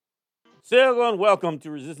So, hello and welcome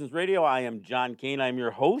to Resistance Radio. I am John Kane. I'm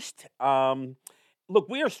your host. Look,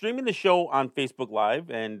 we are streaming the show on Facebook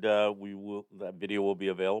Live, and that video will be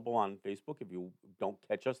available on Facebook if you don't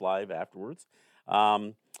catch us live afterwards.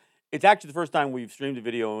 Um, it's actually the first time we've streamed a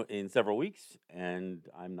video in several weeks, and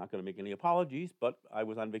I'm not going to make any apologies. But I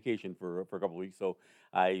was on vacation for a couple of weeks, so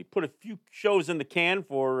I put a few shows in the can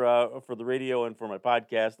for the radio and for my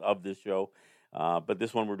podcast of this show. But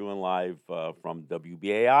this one we're doing live from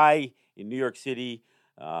WBAI in New York City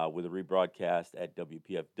with a rebroadcast at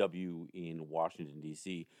WPFW in Washington,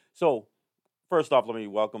 D.C. So, first off, let me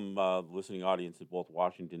welcome the listening audience in both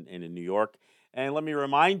Washington and in New York. And let me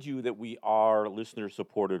remind you that we are listener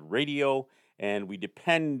supported radio and we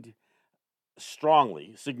depend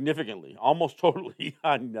strongly, significantly, almost totally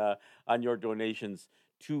on your donations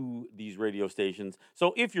to these radio stations.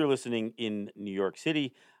 So if you're listening in New York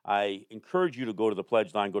City, I encourage you to go to the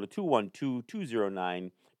pledge line, go to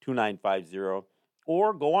 212-209-2950,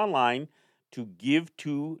 or go online to give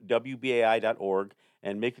to WBAI.org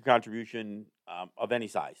and make a contribution of any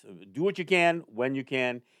size. Do what you can when you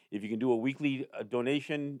can. If you can do a weekly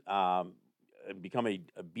donation, become a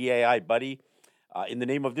BAI buddy in the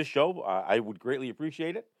name of this show, I would greatly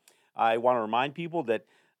appreciate it. I want to remind people that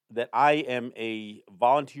I am a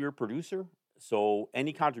volunteer producer, so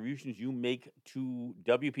any contributions you make to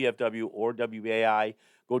WPFW or WBAI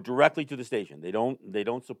go directly to the station. They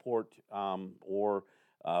don't support or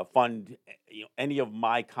fund any of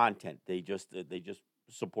my content. They just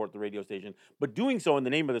support the radio station. But doing so in the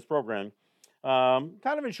name of this program kind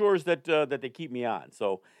of ensures that they keep me on.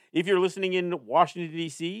 So if you're listening in Washington,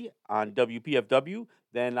 D.C. on WPFW,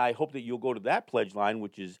 then I hope that you'll go to that pledge line,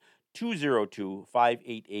 which is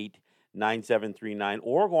 202-588-9739,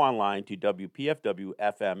 or go online to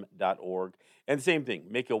WPFWFM.org. And the same thing,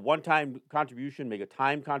 make a one-time contribution, make a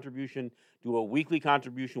time contribution, do a weekly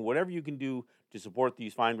contribution, whatever you can do to support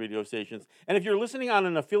these fine radio stations. And if you're listening on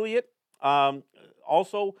an affiliate,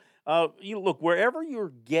 also, look, wherever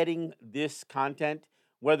you're getting this content,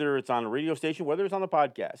 whether it's on a radio station, whether it's on the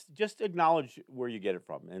podcast, just acknowledge where you get it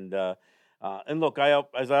from. And look,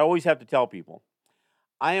 as I always have to tell people,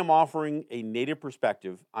 I am offering a native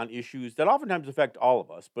perspective on issues that oftentimes affect all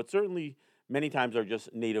of us, but certainly many times are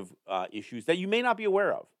just native issues that you may not be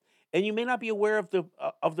aware of, and you may not be aware of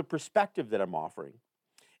the perspective that I'm offering.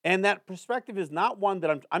 And that perspective is not one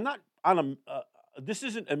that I'm not on a. This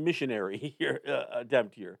isn't a missionary here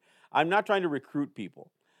attempt here. I'm not trying to recruit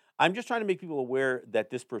people. I'm just trying to make people aware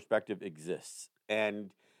that this perspective exists,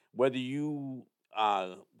 and whether you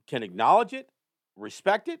can acknowledge it,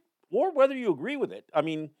 respect it, or whether you agree with it. I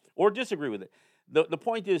mean, or disagree with it. The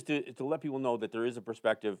point is to let people know that there is a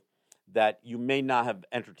perspective that you may not have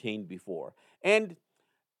entertained before, and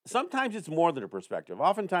sometimes it's more than a perspective.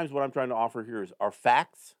 Oftentimes, what I'm trying to offer here are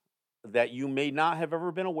facts that you may not have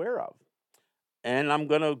ever been aware of. And I'm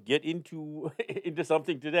gonna get into into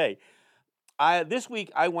something today. This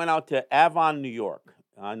week I went out to Avon, New York.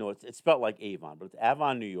 I know it's spelled like Avon, but it's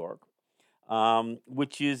Avon, New York,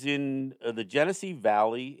 which is in the Genesee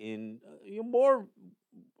Valley in more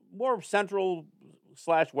central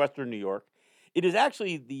slash western New York. It is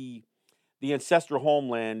actually the ancestral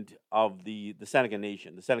homeland of the Seneca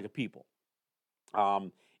Nation, the Seneca people.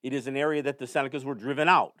 It is an area that the Senecas were driven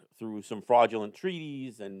out through some fraudulent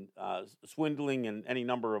treaties and swindling and any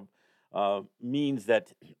number of means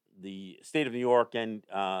that the state of New York and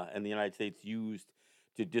the United States used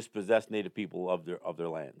to dispossess Native people of their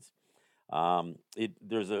lands. It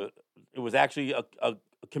was actually a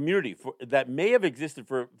community that may have existed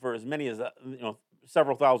for as many as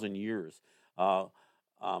several thousand years. Uh,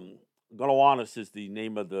 Gonowanis is the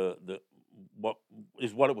name of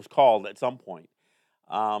what it was called at some point.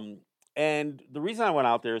 Um, and the reason I went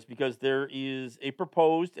out there is because there is a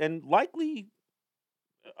proposed and likely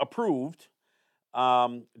approved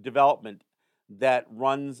development that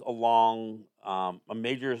runs along a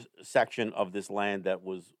major section of this land that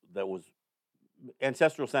was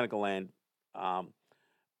ancestral Seneca land, um,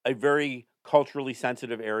 a very culturally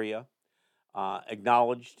sensitive area,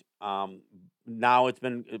 acknowledged. Now it's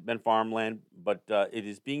been farmland, but it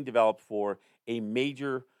is being developed for a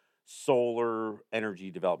major solar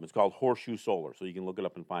energy development. It's called Horseshoe Solar, so you can look it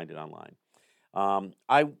up and find it online. Um,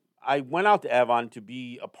 I I went out to Avon to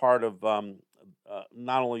be a part of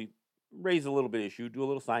not only raise a little bit issue, do a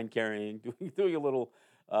little sign carrying, doing a little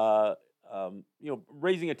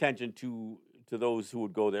raising attention to those who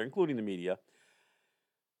would go there, including the media,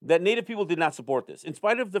 that Native people did not support this, in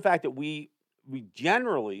spite of the fact that we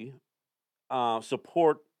generally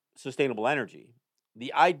support sustainable energy.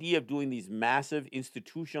 The idea of doing these massive,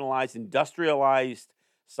 institutionalized, industrialized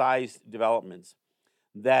sized developments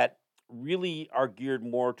that really are geared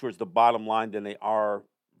more towards the bottom line than they are,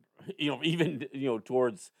 even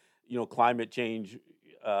towards climate change,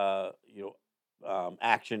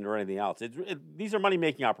 action or anything else. These are money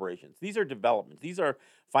making operations. These are developments. These are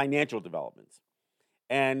financial developments.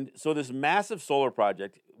 And so this massive solar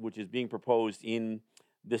project, which is being proposed in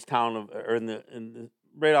this town of, or in the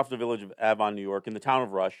right off the village of Avon, New York, in the town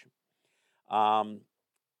of Rush, um,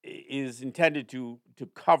 is intended to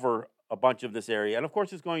cover a bunch of this area, and of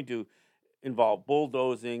course, it's going to involve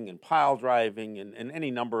bulldozing and pile driving and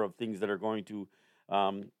any number of things that are going to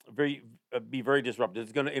very be very disruptive.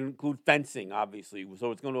 It's going to include fencing, obviously,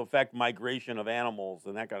 so it's going to affect migration of animals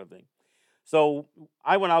and that kind of thing. So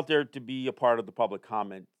I went out there to be a part of the public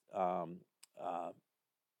comment um, uh,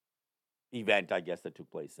 event, I guess, that took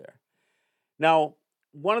place there. Now,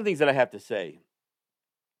 one of the things that I have to say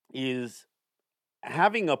is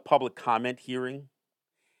having a public comment hearing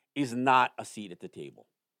is not a seat at the table.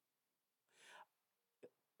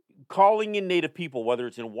 Calling in Native people, whether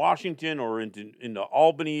it's in Washington or into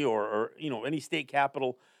Albany or any state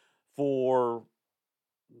capital for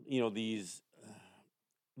these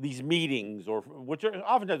meetings, or which are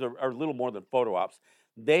oftentimes are little more than photo ops,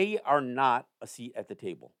 they are not a seat at the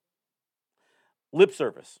table. Lip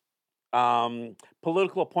service,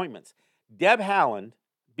 political appointments. Deb Haaland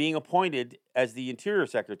being appointed as the Interior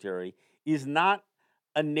Secretary is not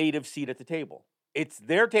a Native seat at the table, it's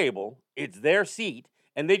their seat,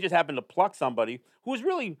 and they just happen to pluck somebody who is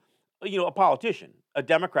really, a politician, a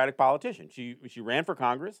Democratic politician. She ran for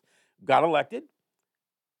Congress, got elected,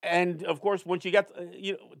 and of course, when she got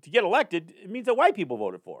to get elected, it means that white people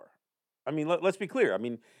voted for her. I mean, let's be clear. I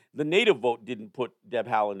mean, the Native vote didn't put Deb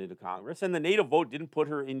Haaland into Congress, and the Native vote didn't put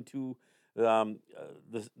her into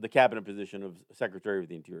the cabinet position of Secretary of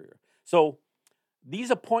the Interior. So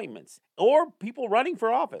these appointments or people running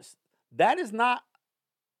for office, that is not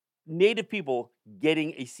Native people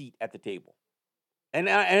getting a seat at the table. And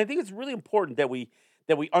I think it's really important that we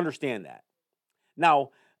understand that.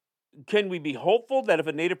 Now, can we be hopeful that if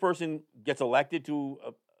a Native person gets elected to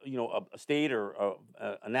a state or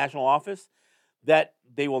a national office, that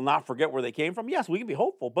they will not forget where they came from? Yes, we can be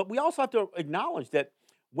hopeful, but we also have to acknowledge that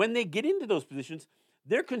when they get into those positions,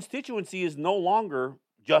 their constituency is no longer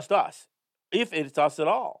just us, if it's us at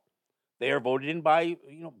all. They are voted in by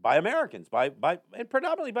Americans, by and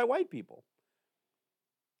predominantly by white people.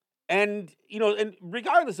 And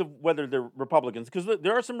regardless of whether they're Republicans, because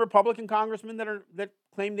there are some Republican congressmen that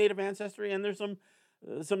claim Native ancestry, and there's some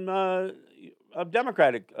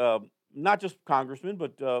Democratic, not just congressmen,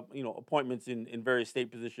 but appointments in various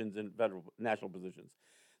state positions and federal national positions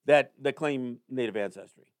that claim Native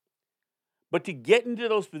ancestry. But to get into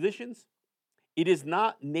those positions, it is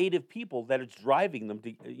not Native people that is driving them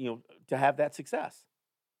to have that success.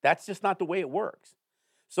 That's just not the way it works.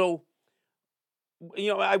 So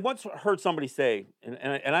I once heard somebody say,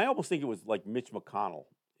 and I almost think it was like Mitch McConnell,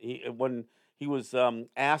 when he was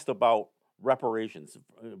asked about reparations,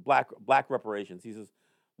 black reparations. He says,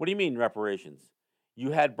 "What do you mean reparations?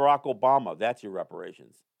 You had Barack Obama. That's your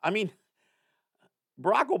reparations." I mean,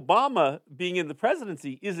 Barack Obama being in the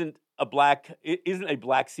presidency isn't a black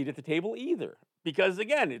seat at the table either, because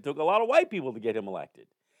again, it took a lot of white people to get him elected.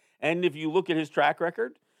 And if you look at his track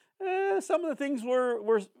record, some of the things were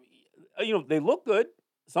they look good.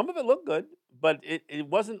 Some of it looked good, but it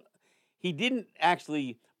wasn't. He didn't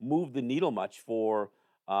actually move the needle much for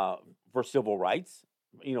civil rights.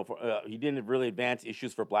 He didn't really advance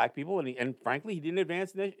issues for black people, and frankly, he didn't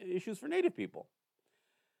advance issues for Native people.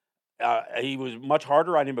 He was much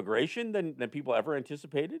harder on immigration than people ever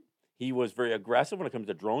anticipated. He was very aggressive when it comes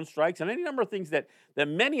to drone strikes and any number of things that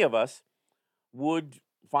many of us would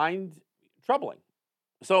find troubling.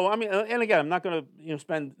 So I mean, and again, I'm not going to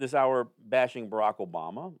spend this hour bashing Barack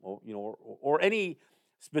Obama or any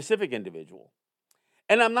specific individual,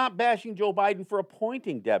 and I'm not bashing Joe Biden for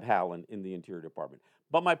appointing Deb Haaland in the Interior Department.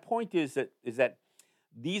 But my point is that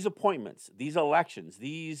these appointments, these elections,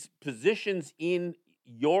 these positions in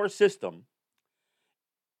your system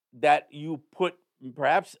that you put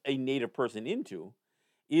perhaps a Native person into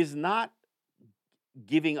is not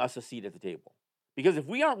giving us a seat at the table. Because if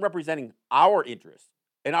we aren't representing our interests,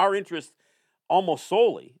 and our interests almost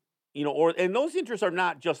solely, and those interests are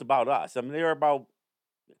not just about us. I mean, they are about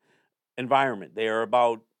environment. They are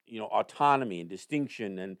about autonomy and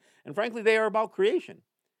distinction, and frankly, they are about creation.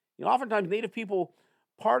 Oftentimes Native people,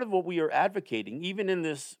 part of what we are advocating, even in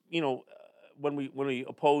this, when we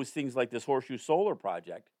oppose things like this Horseshoe Solar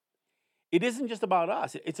project, it isn't just about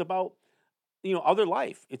us. It's about other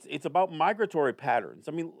life. It's about migratory patterns.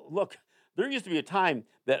 I mean, look, there used to be a time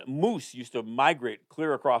that moose used to migrate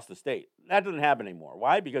clear across the state. That doesn't happen anymore.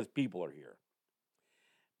 Why? Because people are here.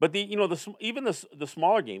 But even the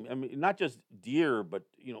smaller game. I mean, not just deer, but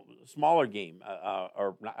smaller game,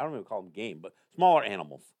 or not, I don't even call them game, but smaller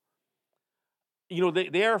animals.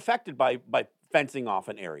 They are affected by fencing off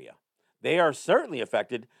an area. They are certainly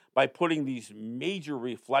affected by putting these major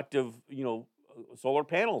reflective, solar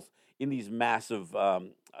panels in these massive,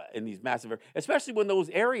 especially when those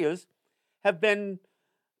areas have been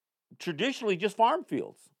traditionally just farm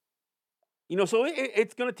fields. So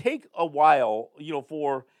it's going to take a while,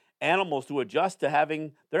 for animals to adjust to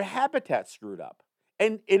having their habitat screwed up,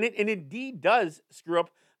 and it indeed does screw up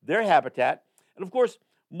their habitat. And of course,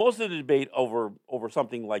 most of the debate over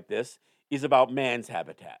something like this is about man's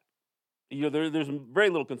habitat. There's very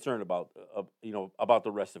little concern about about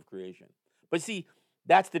the rest of creation. But see,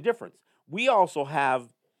 that's the difference. We also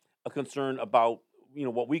have a concern about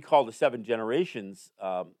what we call the seven generations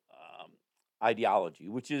ideology,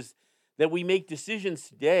 which is that we make decisions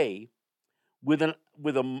today with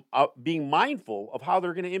being mindful of how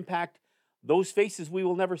they're going to impact those faces we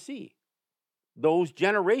will never see, those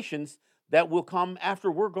generations that will come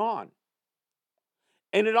after we're gone.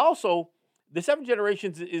 And the seven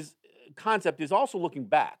generations concept is also looking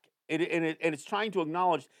back, and it's trying to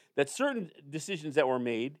acknowledge that certain decisions that were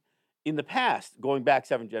made in the past, going back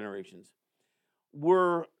seven generations,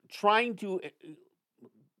 were trying to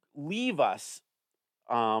leave us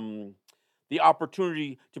the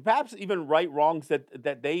opportunity to perhaps even right wrongs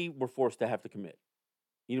that they were forced to have to commit,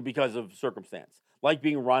 because of circumstance, like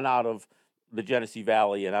being run out of the Genesee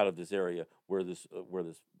Valley and out of this area where this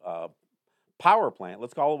power plant,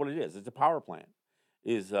 let's call it what it is, it's a power plant,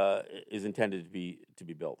 is intended to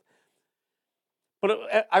be built.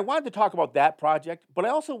 But I wanted to talk about that project, but I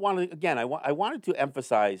also wanted, again, I wanted to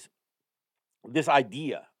emphasize this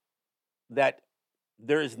idea that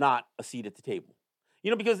there is not a seat at the table.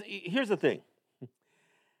 Because here's the thing.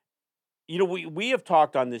 We have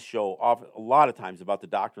talked on this show a lot of times about the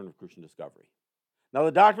doctrine of Christian discovery. Now,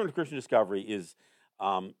 the doctrine of Christian discovery is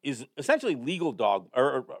essentially legal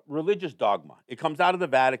or religious dogma. It comes out of the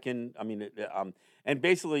Vatican. I mean, and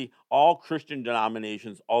basically all Christian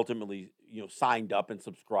denominations ultimately, signed up and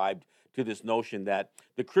subscribed to this notion that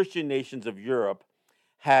the Christian nations of Europe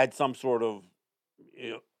had some sort of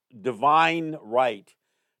divine right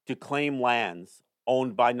to claim lands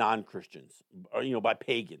owned by non-Christians, or by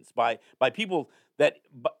pagans, by people that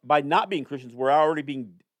by not being Christians were already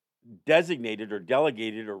being designated or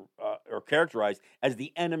delegated or characterized as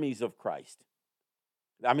the enemies of Christ.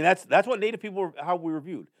 I mean, that's what Native people how we were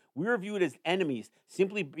viewed. We were viewed as enemies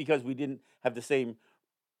simply because we didn't have the same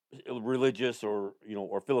religious or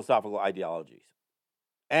philosophical ideologies.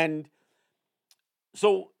 And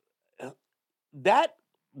so that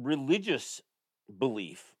religious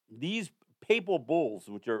belief, these papal bulls,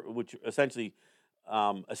 which essentially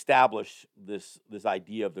establish this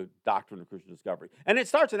idea of the doctrine of Christian discovery, and it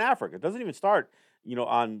starts in Africa. It doesn't even start,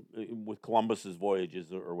 with Columbus's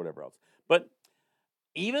voyages or whatever else. But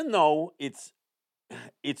even though its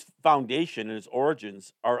foundation and its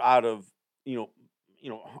origins are out of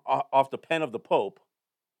off the pen of the Pope,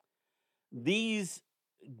 these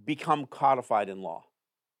become codified in law,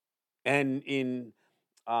 and in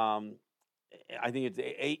I think it's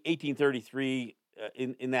 1833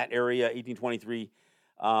 in that area, 1823.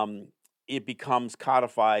 It becomes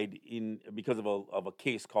codified because of a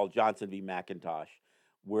case called Johnson v. McIntosh,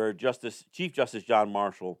 where Chief Justice John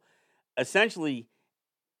Marshall essentially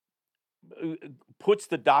puts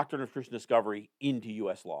the doctrine of Christian discovery into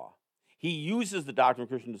U.S. law. He uses the doctrine of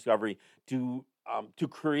Christian discovery to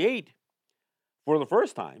create, for the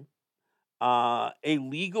first time, a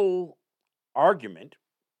legal argument.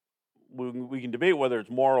 We can debate whether it's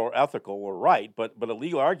moral or ethical or right, but a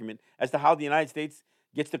legal argument as to how the United States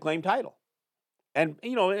gets to claim title, and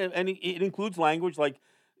it includes language like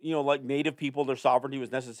Native people, their sovereignty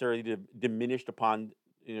was necessarily diminished upon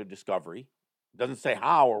discovery. It doesn't say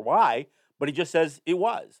how or why, but he just says it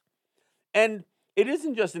was, and it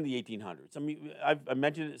isn't just in the 1800s. I mean, I've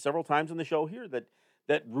mentioned it several times on the show here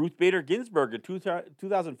that Ruth Bader Ginsburg in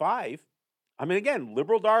 2005, I mean, again,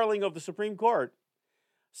 liberal darling of the Supreme Court,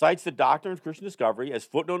 cites the doctrine of Christian discovery as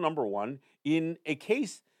footnote number 1 in a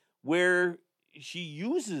case where she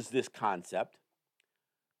uses this concept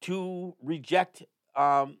to reject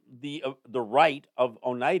the right of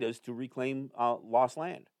Oneidas to reclaim lost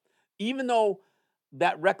land, even though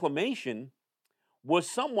that reclamation was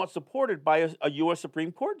somewhat supported by a U.S.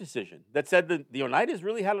 Supreme Court decision that said that the Oneidas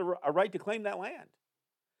really had a right to claim that land.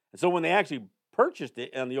 And so when they actually purchased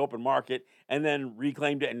it on the open market and then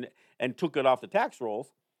reclaimed it and took it off the tax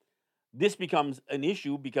rolls, this becomes an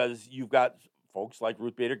issue because you've got folks like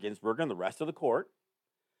Ruth Bader Ginsburg and the rest of the court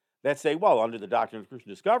that say, well, under the doctrine of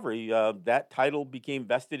Christian discovery, that title became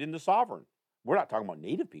vested in the sovereign. We're not talking about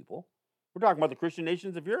native people. We're talking about the Christian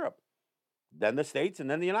nations of Europe, then the states, and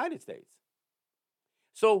then the United States.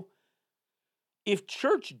 So if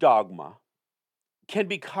church dogma can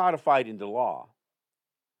be codified into law,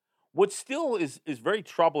 what still is very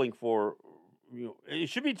troubling for, it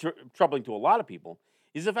should be troubling to a lot of people,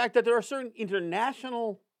 is the fact that there are certain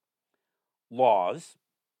international laws,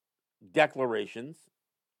 declarations,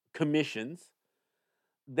 commissions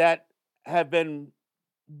that have been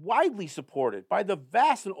widely supported by the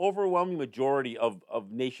vast and overwhelming majority of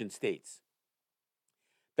nation states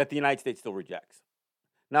that the United States still rejects.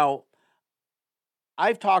 Now,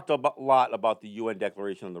 I've talked a lot about the UN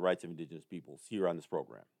Declaration on the Rights of Indigenous Peoples here on this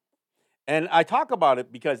program. And I talk about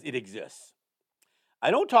it because it exists.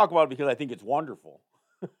 I don't talk about it because I think it's wonderful.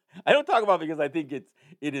 I don't talk about it because I think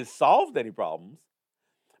it has solved any problems.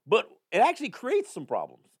 But it actually creates some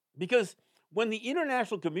problems. Because when the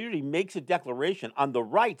international community makes a declaration on the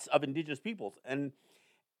rights of indigenous peoples, and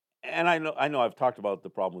I know I've talked about the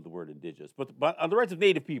problem with the word indigenous, but on the rights of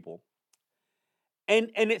native people,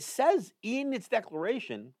 and it says in its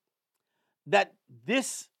declaration that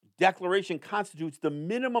this declaration constitutes the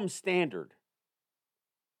minimum standard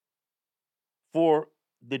for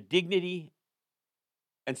the dignity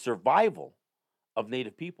and survival of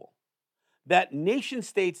native people, that nation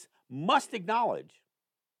states must acknowledge,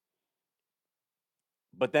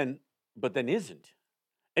 but then isn't.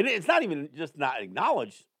 And it's not even just not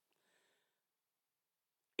acknowledged.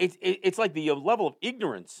 It's like the level of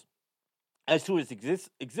ignorance as to its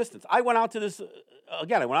existence. I went out to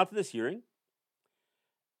this hearing,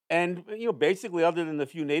 and basically, other than the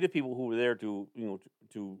few native people who were there to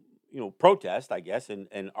protest, I guess,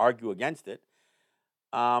 and argue against it,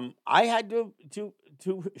 I had to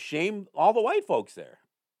shame all the white folks there,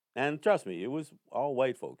 and trust me, it was all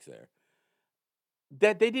white folks there,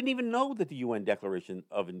 that they didn't even know that the UN Declaration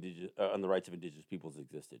of on the Rights of Indigenous Peoples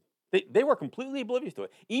existed. They were completely oblivious to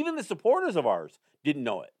it. Even the supporters of ours didn't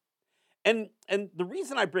know it. And the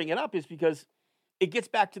reason I bring it up is because it gets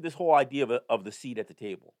back to this whole idea of the seat at the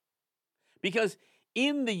table. Because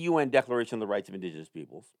in the UN Declaration on the Rights of Indigenous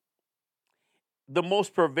Peoples, the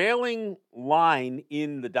most prevailing line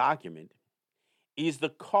in the document is the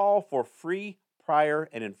call for free, prior,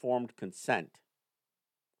 and informed consent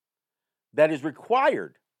that is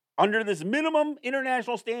required under this minimum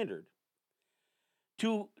international standard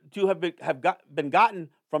to have been gotten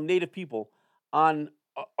from Native people on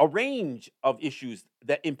a range of issues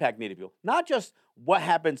that impact Native people. Not just what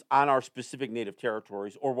happens on our specific Native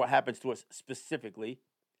territories or what happens to us specifically,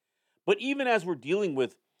 but even as we're dealing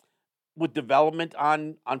with development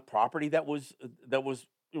on property that was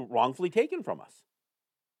wrongfully taken from us.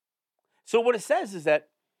 So what it says is that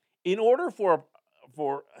in order for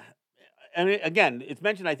and again, it's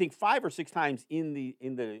mentioned I think 5 or 6 times in the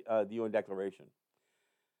UN Declaration,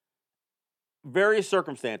 various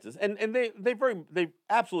circumstances, and they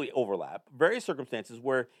absolutely overlap. Various circumstances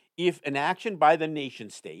where if an action by the nation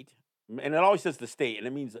state, and it always says the state, and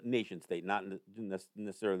it means nation state, not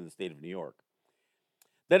necessarily the state of New York,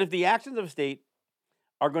 that if the actions of a state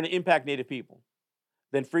are going to impact Native people,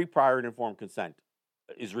 then free, prior, and informed consent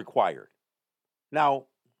is required. Now,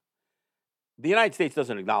 the United States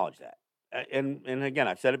doesn't acknowledge that. And again,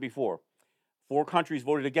 I've said it before. 4 countries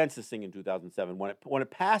voted against this thing in 2007. When it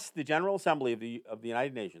passed the General Assembly of the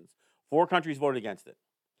United Nations, 4 countries voted against it.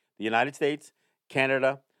 The United States,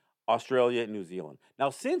 Canada, Australia, and New Zealand. Now,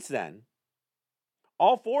 since then,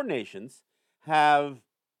 all 4 nations have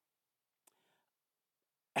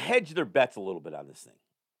hedged their bets a little bit on this thing.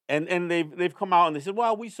 And they've come out and they said,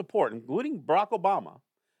 well, we support, including Barack Obama.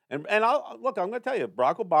 And I'm going to tell you,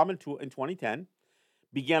 Barack Obama in 2010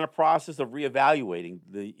 began a process of reevaluating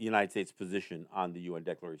the United States' position on the UN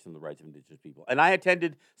Declaration on the Rights of Indigenous People. And I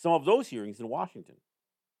attended some of those hearings in Washington.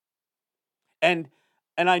 And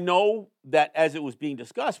I know that as it was being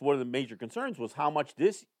discussed, one of the major concerns was how much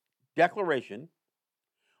this declaration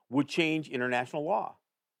would change international law.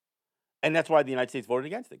 And that's why the United States voted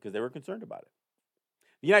against it, because they were concerned about it.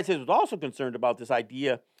 The United States was also concerned about this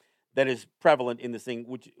idea that is prevalent in this thing,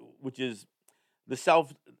 which is the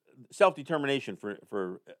self-determination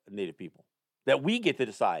for Native people, that we get to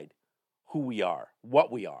decide who we are,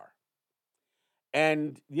 what we are.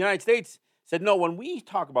 And the United States said, no, when we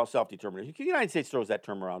talk about self-determination, because the United States throws that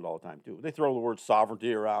term around all the time too. They throw the word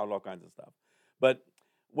sovereignty around, all kinds of stuff. But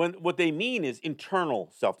what they mean is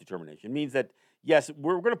internal self-determination. It means that, yes,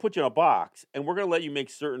 we're going to put you in a box and we're going to let you make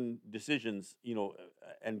certain decisions,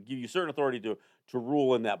 and give you certain authority to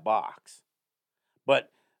rule in that box.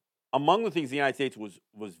 But among the things the United States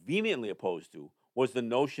was vehemently opposed to was the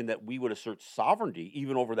notion that we would assert sovereignty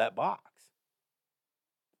even over that box.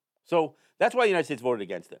 So that's why the United States voted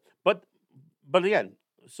against it. But again,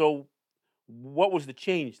 so what was the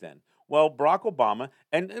change then? Well, Barack Obama,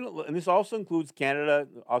 and this also includes Canada,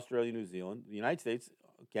 Australia, New Zealand, the United States,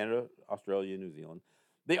 Canada, Australia, New Zealand.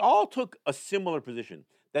 They all took a similar position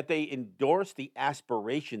that they endorsed the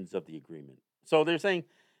aspirations of the agreement. So they're saying,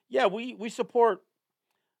 yeah, we support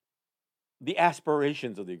the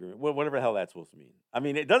aspirations of the agreement, whatever the hell that's supposed to mean. I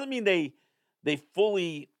mean, it doesn't mean they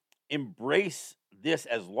fully embrace this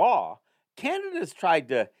as law. Canada's tried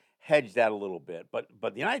to hedge that a little bit, but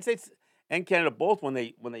the United States and Canada both, when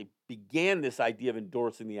they began this idea of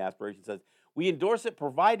endorsing the aspirations, says we endorse it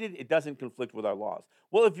provided it doesn't conflict with our laws.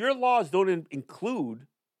 Well, if your laws don't include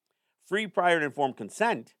free, prior, and informed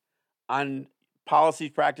consent on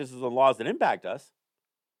policies, practices, and laws that impact us,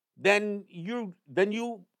 then you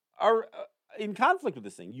are in conflict with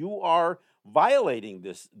this thing. You are violating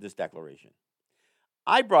this declaration.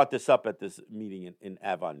 I brought this up at this meeting in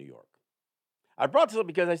Avon, New York. I brought this up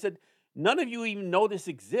because I said, none of you even know this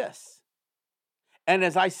exists. And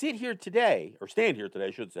as I sit here today, or stand here today,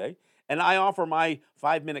 I should say, and I offer my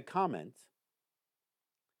 5-minute comments,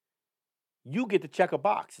 you get to check a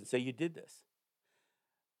box and say you did this.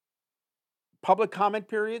 Public comment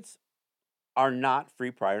periods are not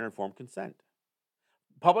free, prior, and informed consent.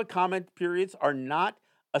 Public comment periods are not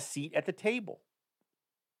a seat at the table.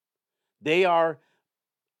 They are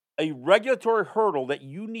a regulatory hurdle that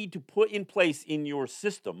you need to put in place in your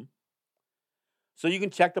system so you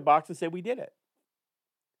can check the box and say we did it.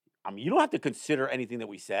 I mean, you don't have to consider anything that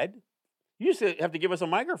we said. You just have to give us a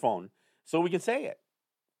microphone so we can say it.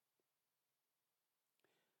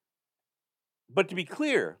 But to be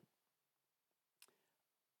clear,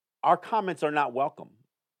 our comments are not welcome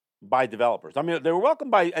by developers. I mean, they were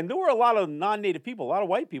welcomed by, and there were a lot of non-native people, a lot of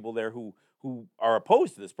white people there who are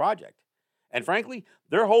opposed to this project. And frankly,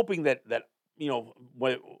 they're hoping that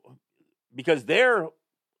because their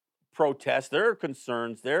protests, their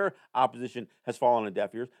concerns, their opposition has fallen on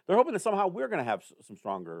deaf ears, they're hoping that somehow we're going to have some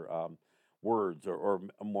stronger words or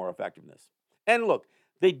more effectiveness. And look,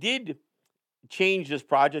 they did change this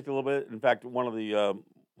project a little bit. In fact, one of the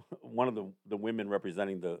women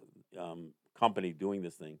representing the company doing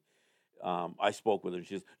this thing, I spoke with her.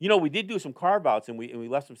 She says, we did do some carve outs and we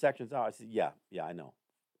left some sections out. I said, yeah, I know,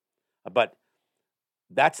 but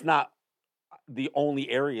that's not the only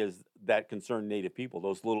areas that concern Native people.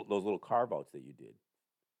 Those little carve outs that you did.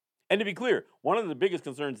 And to be clear, one of the biggest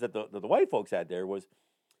concerns that the white folks had there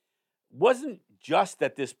wasn't just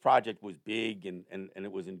that this project was big and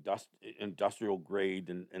it was industrial grade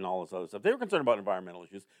and all this other stuff. They were concerned about environmental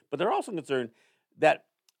issues, but they're also concerned that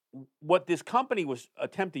what this company was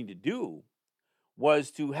attempting to do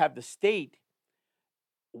was to have the state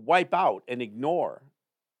wipe out and ignore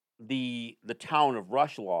the town of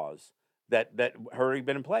Rush laws that had already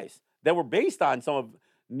been in place, that were based on some of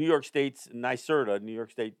New York State's NYSERDA, New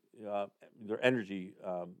York State, their energy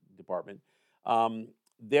department,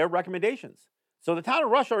 their recommendations. So the town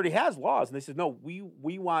of Rush already has laws, and they said, no,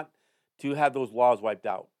 we want to have those laws wiped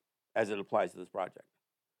out as it applies to this project.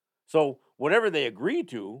 So whatever they agree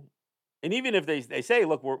to, and even if they say,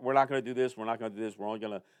 look, we're not going to do this, we're not going to do this, we're only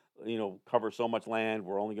going to cover so much land,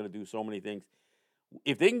 we're only going to do so many things.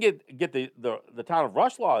 If they can get the town of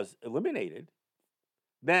Rush laws eliminated,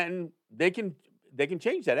 then they can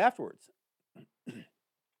change that afterwards.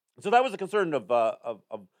 So that was a concern of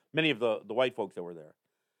many of the white folks that were there,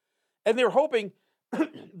 and they were hoping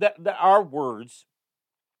that our words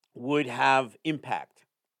would have impact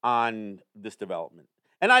on this development.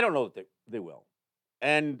 And I don't know that they will.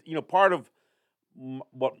 And part of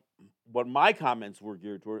what my comments were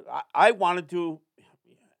geared toward, I wanted to.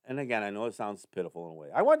 And again, I know it sounds pitiful in a way.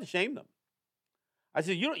 I wanted to shame them. I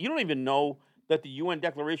said, you don't even know that the UN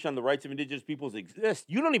Declaration on the Rights of Indigenous Peoples exists.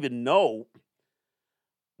 You don't even know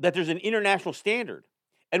that there's an international standard.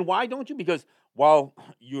 And why don't you? Because while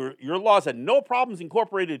your laws had no problems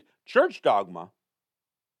incorporated church dogma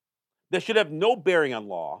that should have no bearing on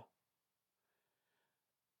law,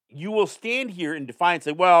 you will stand here in defiance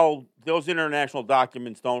and say, well, those international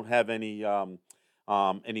documents don't have any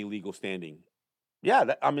legal standing.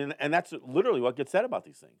 Yeah, and that's literally what gets said about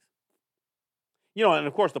these things. And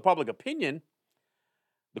of course, the court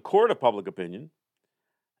of public opinion,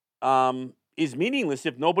 is meaningless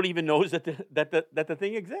if nobody even knows that the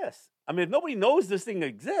thing exists. I mean, if nobody knows this thing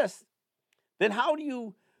exists, then how do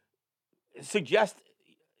you suggest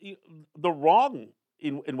the wrong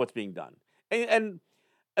in what's being done? And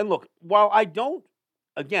look, while I don't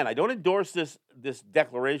again, I don't endorse this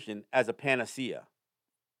declaration as a panacea.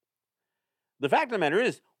 The fact of the matter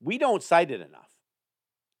is, we don't cite it enough.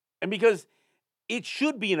 And because it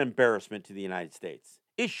should be an embarrassment to the United States.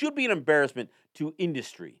 It should be an embarrassment to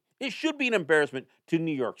industry. It should be an embarrassment to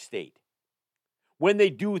New York State when they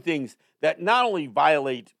do things that not only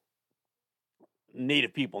violate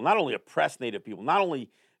Native people, not only oppress Native people, not only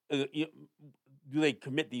do they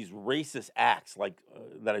commit these racist acts like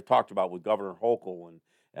that I talked about with Governor Hochul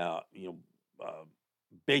and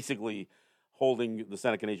basically holding the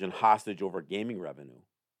Seneca Nation hostage over gaming revenue.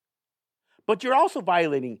 But you're also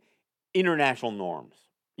violating international norms.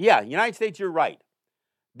 Yeah, United States, you're right.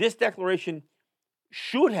 This declaration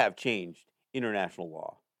should have changed international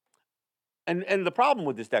law. And the problem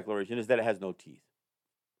with this declaration is that it has no teeth.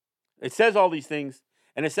 It says all these things,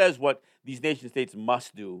 and it says what these nation states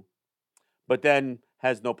must do, but then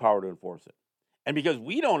has no power to enforce it. And because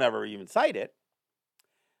we don't ever even cite it,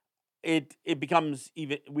 it becomes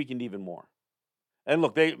even weakened even more. And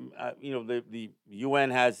look, the UN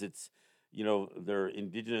has its, their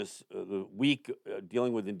indigenous, the week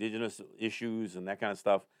dealing with indigenous issues and that kind of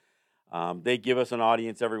stuff. They give us an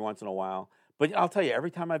audience every once in a while. But I'll tell you,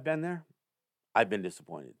 every time I've been there, I've been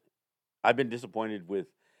disappointed. I've been disappointed with,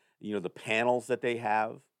 the panels that they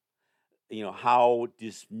have, how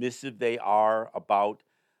dismissive they are about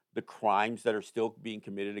the crimes that are still being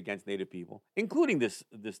committed against Native people, including this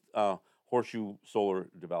Horseshoe Solar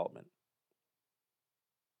development.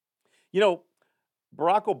 Barack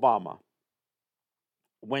Obama,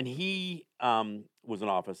 when he was in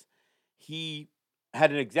office, he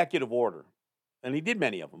had an executive order, and he did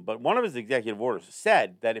many of them. But one of his executive orders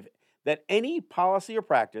said that any policy or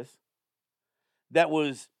practice that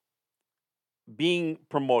was being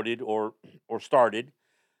promoted or started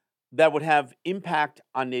that would have impact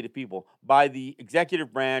on Native people by the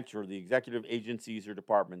executive branch or the executive agencies or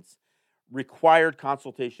departments required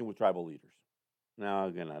consultation with tribal leaders. Now,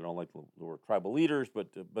 again, I don't like the word tribal leaders, but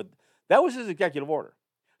that was his executive order.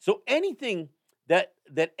 So anything that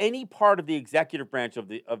any part of the executive branch of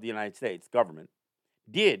the United States government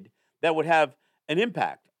did that would have an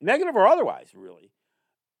impact, negative or otherwise, really,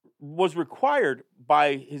 was required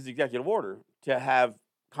by his executive order to have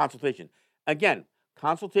consultation. Again,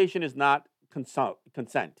 consultation is not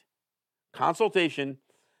consent. Consultation,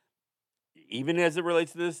 even as it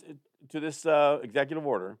relates to this executive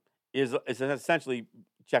order, is essentially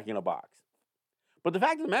checking a box. But the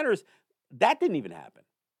fact of the matter is, that didn't even happen.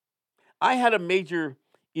 I had a major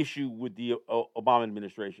issue with the Obama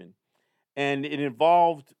administration, and it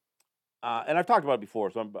involved, and I've talked about it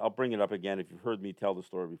before, so I'll bring it up again. If you've heard me tell the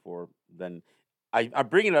story before, then I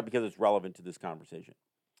bring it up because it's relevant to this conversation.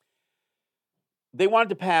 They wanted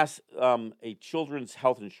to pass a children's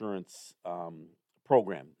health insurance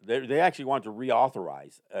program. They actually wanted to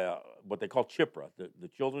reauthorize what they call CHIPRA, the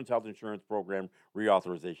Children's Health Insurance Program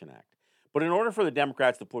Reauthorization Act. But in order for the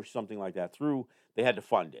Democrats to push something like that through, they had to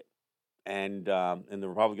fund it. And the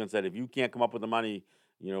Republicans said, if you can't come up with the money,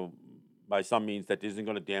 by some means that isn't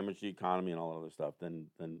going to damage the economy and all that other stuff, then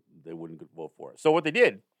they wouldn't vote for it. So what they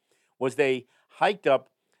did was they hiked up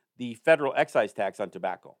the federal excise tax on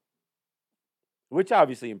tobacco, which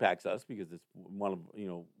obviously impacts us because it's one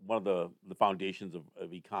of the foundations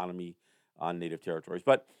of economy on Native territories.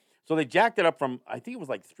 But so they jacked it up from, I think it was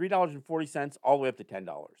like $3.40 all the way up to $10,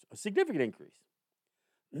 a significant increase.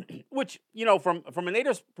 Which, from a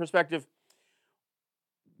Native perspective,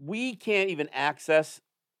 we can't even access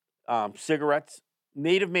cigarettes,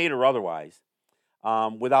 Native made or otherwise,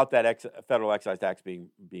 without that federal excise tax being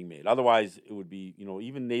made. Otherwise, it would be,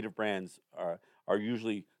 even Native brands are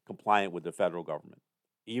usually compliant with the federal government,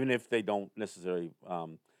 even if they don't necessarily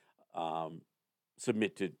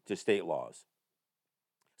submit to state laws.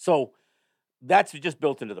 So that's just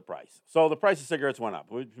built into the price. So the price of cigarettes went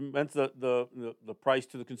up, which meant the price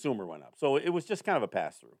to the consumer went up. So it was just kind of a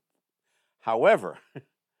pass-through. However,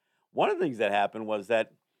 one of the things that happened was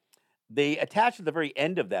that they attached at the very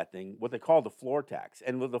end of that thing what they call the floor tax.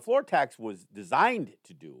 And what the floor tax was designed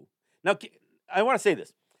to do. Now, I want to say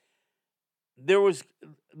this. There was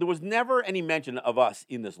never any mention of us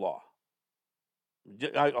in this law.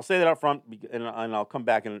 I'll say that up front, and I'll come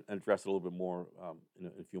back and address it a little bit more in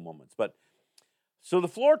a few moments. But so the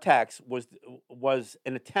floor tax was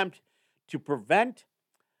an attempt to prevent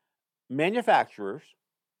manufacturers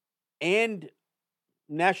and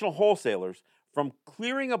national wholesalers from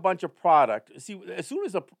clearing a bunch of product. See, as soon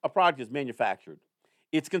as a product is manufactured,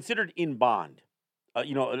 it's considered in bond,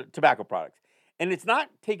 tobacco products. And it's not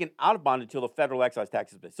taken out of bond until the federal excise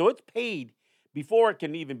tax is paid. So it's paid before it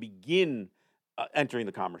can even begin entering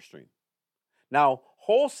the commerce stream. Now,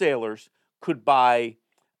 wholesalers could buy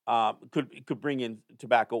could bring in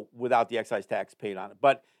tobacco without the excise tax paid on it.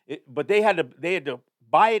 But they had to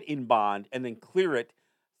buy it in bond and then clear it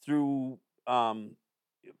through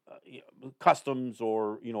customs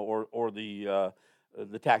or the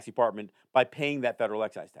tax department by paying that federal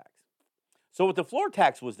excise tax. So what the floor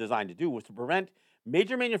tax was designed to do was to prevent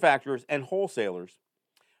major manufacturers and wholesalers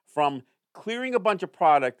from clearing a bunch of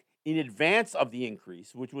product in advance of the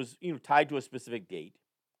increase, which was tied to a specific date,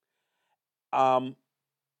 and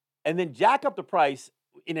then jack up the price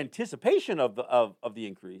in anticipation of the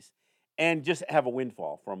increase, and just have a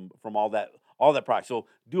windfall from all that product. So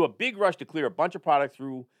do a big rush to clear a bunch of product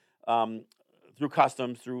through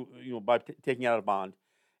customs, by taking out a bond,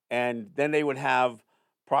 and then they would have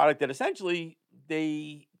product that essentially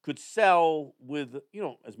they could sell with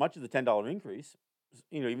as much as a $10 increase,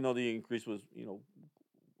 even though the increase was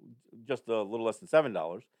just a little less than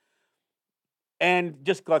 $7, and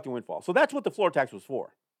just collect a windfall. So that's what the floor tax was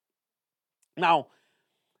for. Now,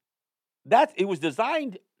 it was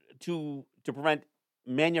designed to prevent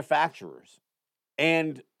manufacturers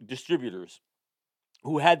and distributors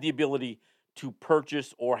who had the ability to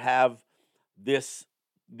purchase or have these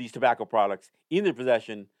tobacco products in their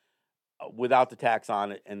possession without the tax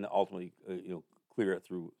on it, and ultimately clear it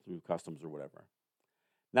through customs or whatever.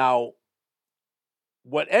 Now,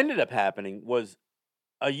 what ended up happening was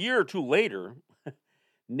a year or two later,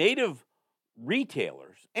 native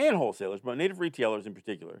retailers and wholesalers, but native retailers in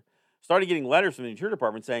particular, started getting letters from the Interior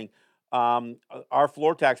Department saying our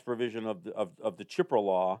floor tax provision of the CHIPRA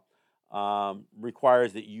law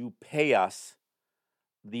requires that you pay us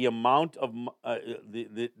the amount of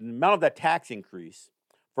the amount of that tax increase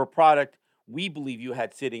for a product we believe you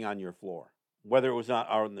had sitting on your floor, whether it was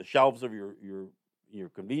on the shelves of your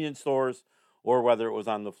convenience stores or whether it was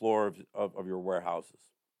on the floor of your warehouses.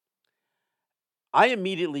 I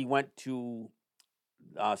immediately went to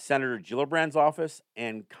Senator Gillibrand's office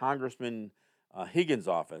and Congressman Higgins'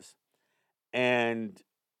 office, and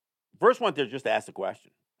first went there just to ask the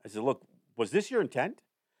question. I said, look, was this your intent,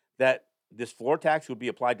 that this floor tax would be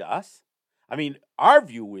applied to us? I mean, our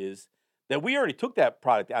view is that we already took that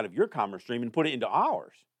product out of your commerce stream and put it into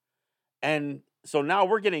ours. And so now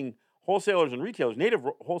we're getting wholesalers and retailers, native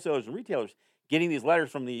wholesalers and retailers, getting these letters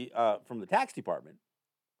from the tax department,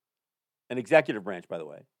 an executive branch, by the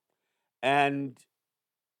way. And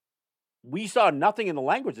we saw nothing in the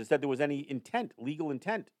language that said there was any intent, legal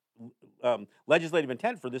intent, legislative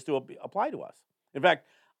intent for this to apply to us. In fact,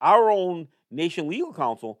 our own Nation Legal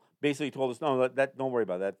Counsel basically told us, no, that don't worry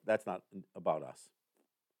about that. That's not about us.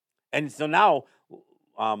 And so now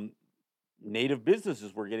native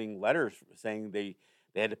businesses were getting letters saying they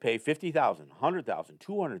had to pay $50,000, $100,000,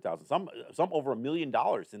 $200,000, some over $1 million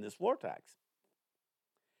in this floor tax.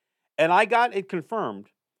 And I got it confirmed,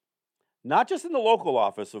 not just in the local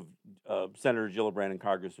office of Senator Gillibrand and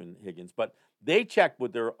Congressman Higgins, but they checked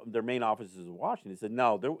with their main offices in Washington and said,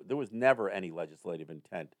 no, there was never any legislative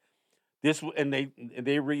intent. And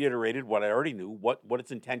they reiterated what I already knew, what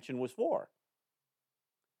its intention was for.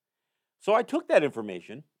 So I took that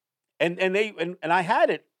information, and I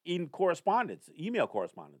had it in correspondence, email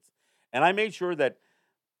correspondence, and I made sure that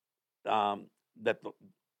all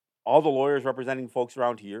the lawyers representing folks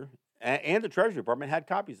around here and the Treasury Department had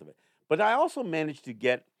copies of it. But I also managed to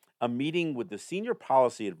get a meeting with the senior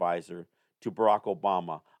policy advisor to Barack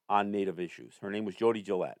Obama on Native issues. Her name was Jody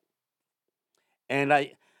Gillette, and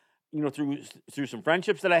I, through some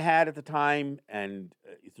friendships that I had at the time, and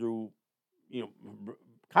through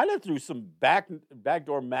kind of through some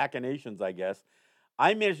backdoor machinations, I guess,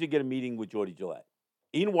 I managed to get a meeting with Jody Gillette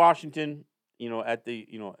in Washington, at the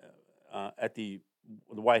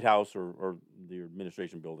White House or the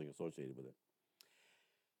administration building associated with it.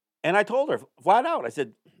 And I told her flat out, I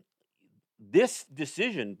said, this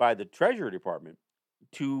decision by the Treasury Department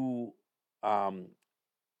to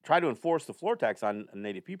try to enforce the floor tax on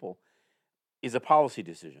Native people is a policy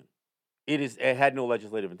decision. It had no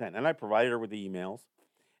legislative intent. And I provided her with the emails,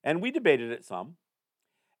 and we debated it some.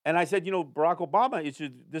 And I said, Barack Obama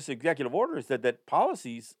issued this executive order said that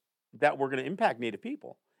policies that were going to impact Native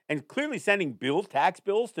people, and clearly sending tax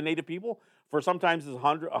bills to Native people for sometimes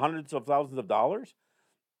hundreds of thousands of dollars,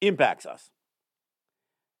 impacts us.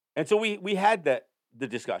 And so we had the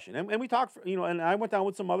discussion, and we talked, and I went down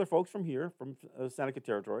with some other folks from here, from Seneca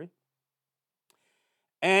Territory,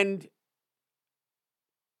 and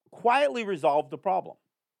quietly resolved the problem.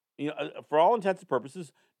 For all intents and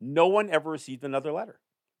purposes, no one ever received another letter.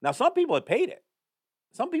 Now, some people had paid it.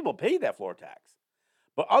 Some people paid that floor tax,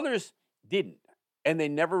 but others didn't, and they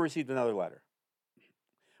never received another letter.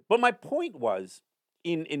 But my point was,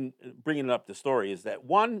 in bringing up the story, is that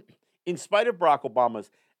one, in spite of Barack Obama's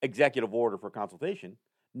executive order for consultation.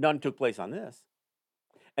 None took place on this.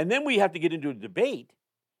 And then we have to get into a debate.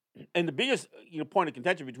 And the biggest point of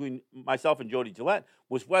contention between myself and Jody Gillette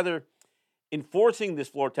was whether enforcing this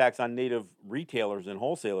floor tax on native retailers and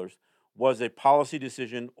wholesalers was a policy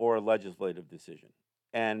decision or a legislative decision.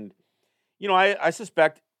 And, I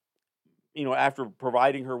suspect, after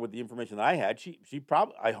providing her with the information that I had, she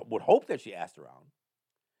probably, I would hope that she asked around.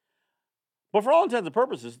 But for all intents and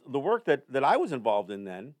purposes, the work that I was involved in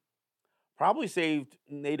then probably saved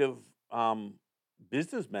native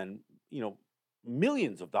businessmen,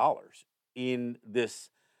 millions of dollars in this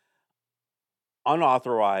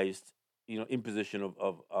unauthorized, imposition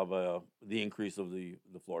of the increase of the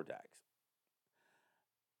floor tax.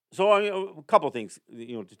 So a couple of things,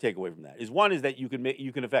 to take away from that is one is that you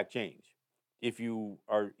can affect change if you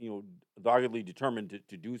are, doggedly determined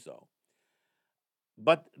to do so.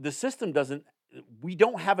 But the system we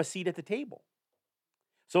don't have a seat at the table.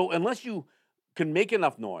 So unless you can make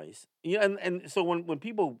enough noise, and so when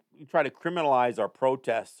people try to criminalize our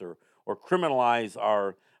protests or criminalize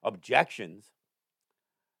our objections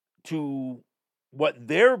to what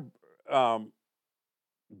they're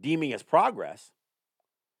deeming as progress,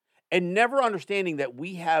 and never understanding that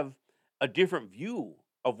we have a different view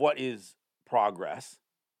of what is progress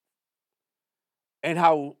and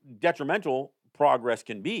how detrimental progress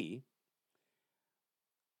can be.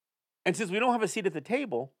 And since we don't have a seat at the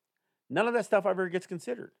table, none of that stuff ever gets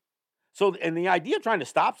considered. So, and the idea of trying to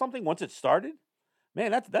stop something once it's started,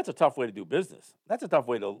 man, that's a tough way to do business. That's a tough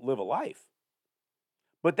way to live a life.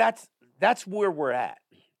 But that's where we're at.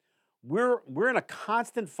 We're in a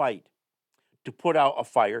constant fight to put out a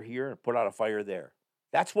fire here and put out a fire there.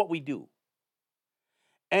 That's what we do.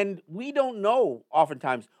 And we don't know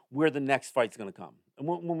oftentimes where the next fight's going to come. And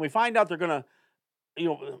when we find out they're going to,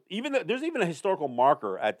 there's even a historical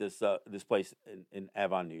marker at this place in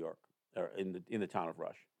Avon, New York, or in the town of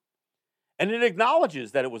Rush, and it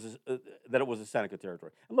acknowledges that it was a Seneca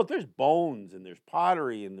territory. And look, there's bones and there's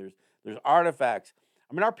pottery and there's artifacts.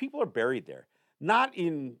 I mean, our people are buried there, not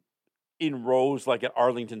in rows like at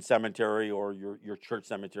Arlington Cemetery or your church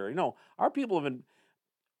cemetery. No, our people have been.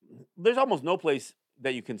 There's almost no place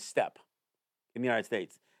that you can step in the United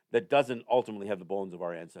States that doesn't ultimately have the bones of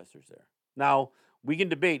our ancestors there. Now, we can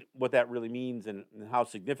debate what that really means and how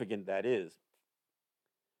significant that is.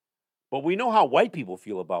 But we know how white people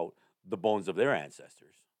feel about the bones of their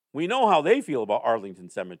ancestors. We know how they feel about Arlington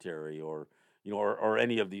Cemetery or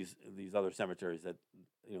any of these other cemeteries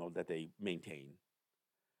that they maintain.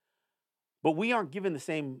 But we aren't given the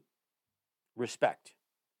same respect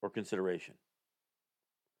or consideration.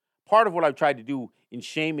 Part of what I've tried to do in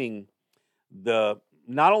shaming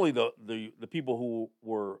not only the people who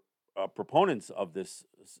were proponents of this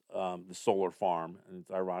the solar farm, and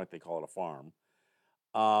it's ironic they call it a farm,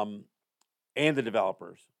 and the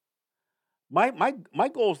developers. My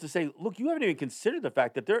goal is to say, look, you haven't even considered the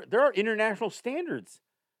fact that there are international standards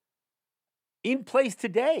in place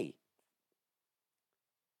today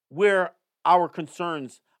where our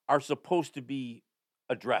concerns are supposed to be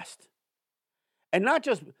addressed. And not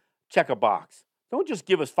just check a box. Don't just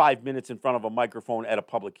give us 5 minutes in front of a microphone at a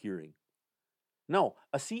public hearing. No,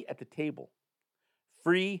 a seat at the table.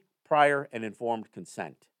 Free, prior, and informed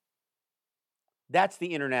consent. That's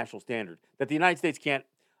the international standard that the United States can't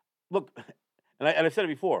look. And I've said it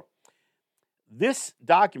before. This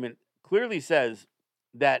document clearly says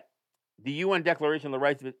that the UN Declaration on the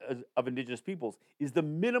Rights of Indigenous Peoples is the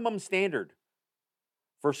minimum standard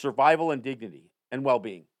for survival and dignity and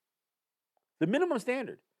well-being. The minimum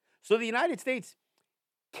standard. So the United States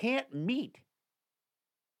can't meet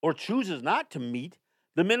or chooses not to meet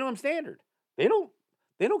the minimum standard. They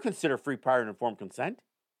don't consider free, prior, and informed consent.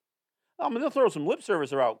 I mean, they'll throw some lip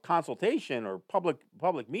service about consultation or public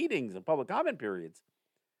meetings and public comment periods.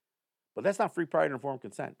 But that's not free, prior, and informed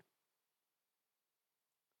consent.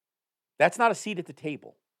 That's not a seat at the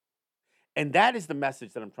table. And that is the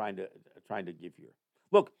message that I'm trying to give here.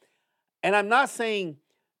 Look, and I'm not saying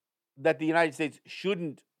that the United States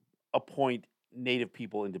shouldn't appoint Native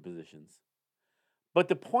people into positions. But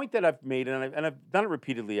the point that I've made, and I've done it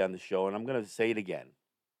repeatedly on the show, and I'm going to say it again.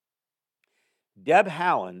 Deb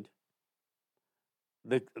Haaland,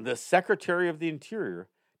 the Secretary of the Interior,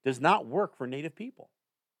 does not work for Native people.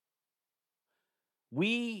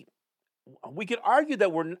 We could argue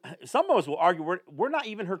that some of us will argue we're not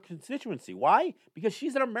even her constituency. Why? Because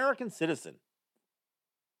she's an American citizen.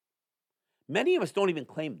 Many of us don't even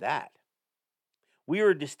claim that. We are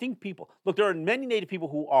a distinct people. Look, there are many Native people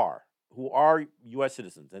who are U.S.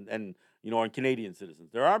 citizens and Canadian citizens.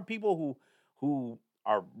 There are people who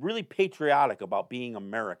are really patriotic about being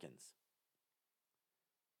Americans.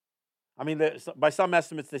 I mean, by some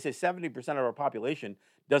estimates, they say 70% of our population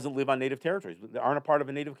doesn't live on native territories. They aren't a part of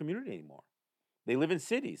a native community anymore. They live in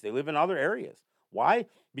cities. They live in other areas. Why?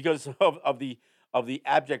 Because of the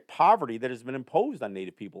abject poverty that has been imposed on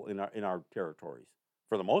native people in our territories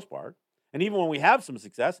for the most part. And even when we have some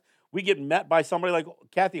success, we get met by somebody like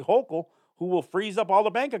Kathy Hochul, who will freeze up all the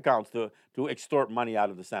bank accounts to extort money out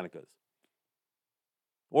of the Senecas.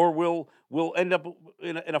 Or we'll end up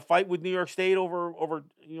in a fight with New York State over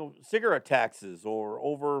cigarette taxes or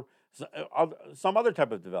over some other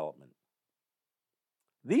type of development.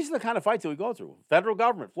 These are the kind of fights that we go through. Federal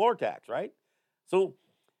government, floor tax, right? So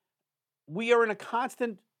we are in a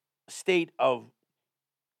constant state of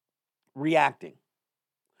reacting.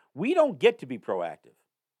 We don't get to be proactive.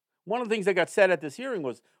 One of the things that got said at this hearing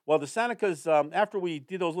was, well, the Senecas, after we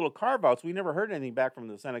did those little carve-outs, we never heard anything back from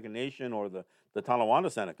the Seneca Nation or the Tonawanda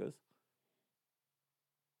Senecas.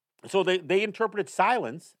 So they interpreted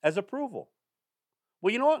silence as approval.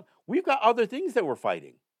 Well, you know what? We've got other things that we're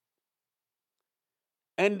fighting.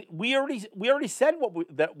 And we already said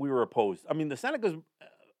that we were opposed. I mean, the Senecas,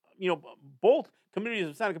 both communities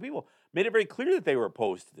of Seneca people made it very clear that they were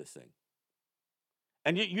opposed to this thing.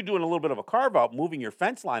 And you doing a little bit of a carve-out, moving your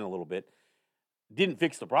fence line a little bit, didn't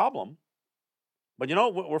fix the problem. But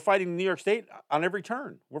we're fighting New York State on every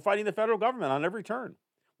turn. We're fighting the federal government on every turn.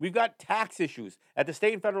 We've got tax issues at the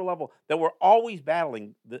state and federal level that we're always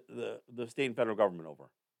battling the state and federal government over.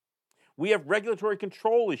 We have regulatory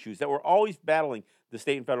control issues that we're always battling the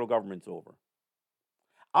state and federal governments over.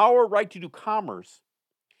 Our right to do commerce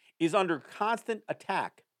is under constant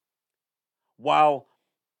attack, while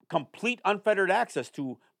complete unfettered access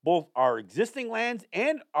to both our existing lands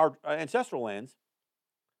and our ancestral lands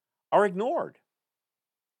are ignored,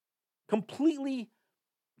 completely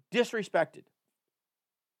disrespected.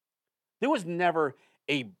 There was never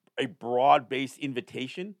a broad-based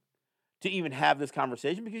invitation to even have this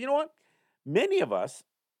conversation, because you know what? Many of us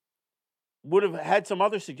would have had some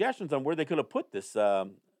other suggestions on where they could have put this,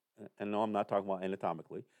 and no, I'm not talking about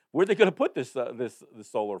anatomically, where they could have put this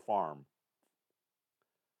solar farm.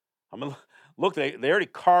 I mean, look, they already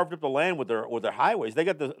carved up the land with their highways. They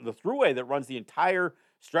got the thruway that runs the entire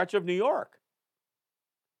stretch of New York,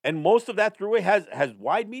 and most of that thruway has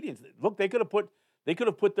wide medians. Look, they could have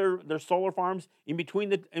put their solar farms in between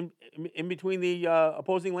the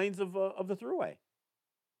opposing lanes of the thruway.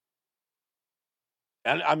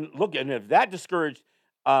 And I'm looking, and if that discouraged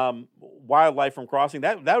wildlife from crossing,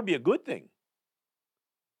 that would be a good thing,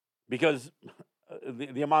 because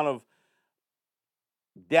the amount of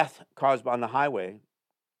death caused on the highway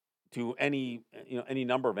to any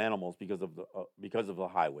number of animals because of the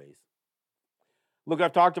highways. Look,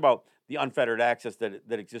 I've talked about the unfettered access that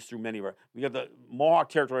exists through many of our. We got the Mohawk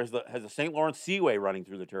territory has the St. Lawrence Seaway running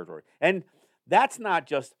through the territory, and that's not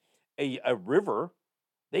just a river.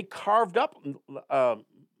 They carved up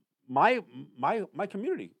my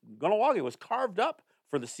community. Kahnawake was carved up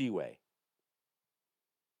for the Seaway.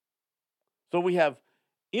 So we have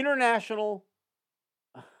international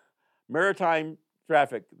maritime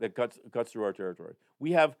traffic that cuts through our territory.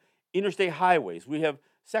 We have interstate highways. We have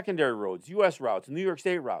secondary roads, U.S. routes, New York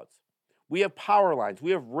State routes. We have power lines.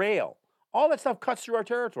 We have rail. All that stuff cuts through our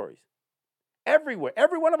territories. Everywhere,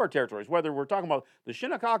 every one of our territories, whether we're talking about the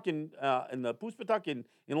Shinnecock and the Poospatuck in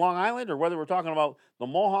Long Island, or whether we're talking about the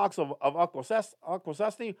Mohawks of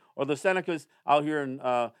Akwesasne, or the Senecas out here in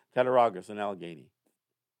Cattaraugus and Allegheny.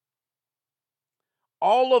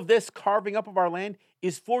 All of this carving up of our land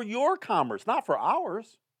is for your commerce, not for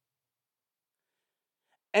ours.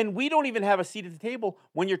 And we don't even have a seat at the table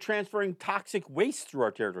when you're transferring toxic waste through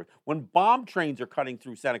our territory, when bomb trains are cutting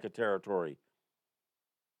through Seneca territory,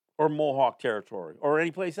 or Mohawk territory, or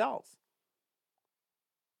any place else.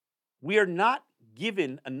 We are not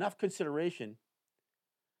given enough consideration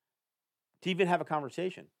to even have a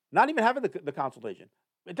conversation, not even having the consultation.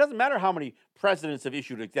 It doesn't matter how many presidents have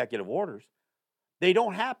issued executive orders. They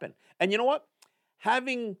don't happen. And you know what?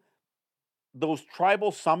 Having those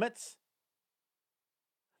tribal summits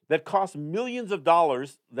that cost millions of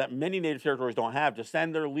dollars that many native territories don't have to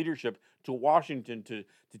send their leadership to Washington to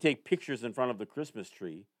take pictures in front of the Christmas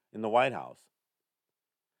tree in the White House.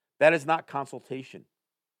 That is not consultation.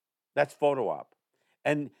 That's photo op.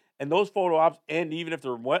 And those photo ops, and even if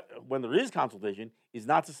when there is consultation, is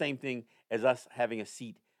not the same thing as us having a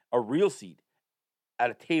seat, a real seat,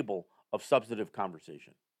 at a table of substantive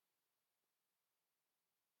conversation.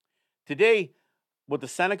 Today, what the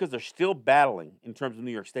Senecas are still battling in terms of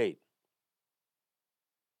New York State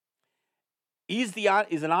is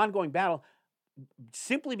an ongoing battle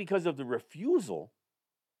simply because of the refusal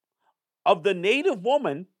of the native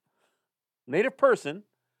woman, native person,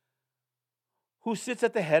 who sits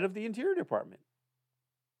at the head of the Interior Department.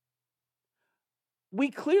 We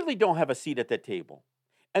clearly don't have a seat at that table.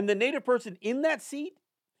 And the Native person in that seat,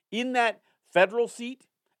 in that federal seat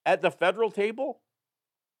at the federal table,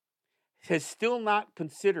 has still not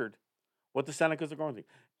considered what the Senecas are going through.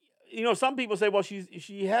 You know, some people say, well,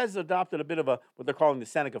 she has adopted a bit of a what they're calling the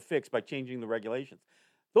Seneca fix by changing the regulations.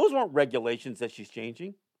 Those weren't regulations that she's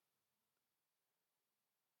changing.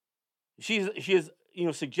 She has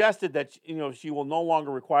suggested that she will no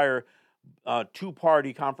longer require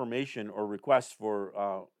two-party confirmation or requests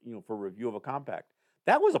for for review of a compact.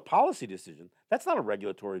 That was a policy decision. That's not a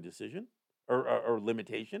regulatory decision or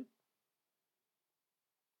limitation.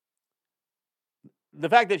 The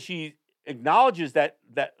fact that she acknowledges that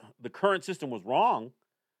the current system was wrong,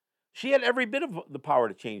 she had every bit of the power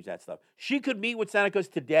to change that stuff. She could meet with Senecas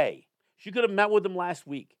today. She could have met with them last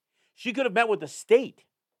week. She could have met with the state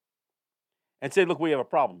and said, look, we have a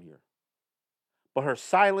problem here. But her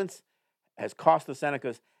silence has cost the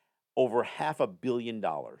Senecas over $500 million.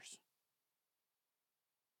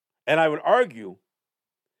 And I would argue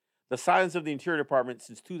the silence of the Interior Department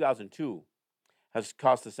since 2002 has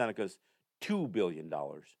cost the Senecas $2 billion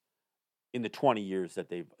in the 20 years that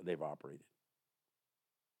they've operated.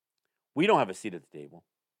 We don't have a seat at the table.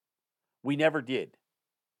 We never did.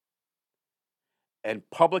 And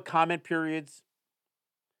public comment periods,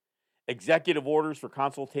 executive orders for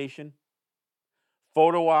consultation,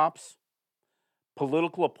 photo ops,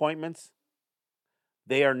 political appointments,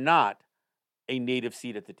 they are not a Native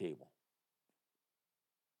seat at the table.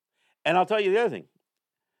 And I'll tell you the other thing.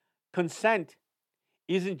 Consent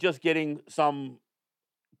isn't just getting some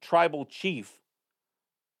tribal chief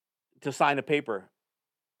to sign a paper.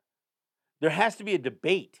 There has to be a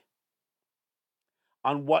debate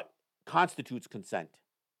on what constitutes consent.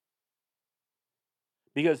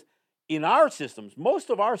 Because in our systems, most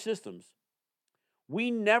of our systems, we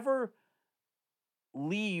never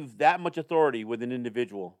leave that much authority with an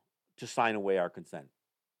individual to sign away our consent.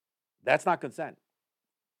 That's not consent.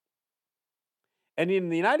 And in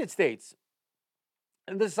the United States,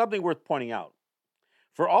 and this is something worth pointing out,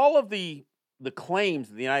 for all of the claims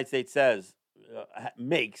that the United States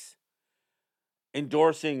makes,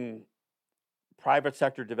 endorsing private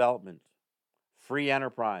sector development, free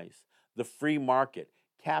enterprise, the free market,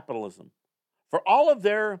 capitalism, for all of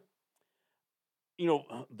their,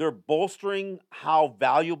 they're bolstering how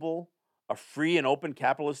valuable a free and open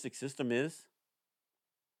capitalistic system is.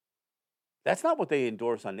 That's not what they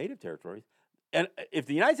endorse on Native territories. And if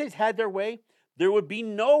the United States had their way, there would be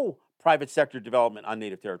no private sector development on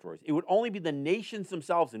Native territories. It would only be the nations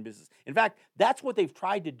themselves in business. In fact, that's what they've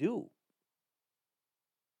tried to do.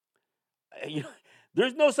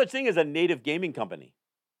 There's no such thing as a Native gaming company.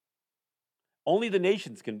 Only the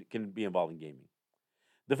nations can be involved in gaming.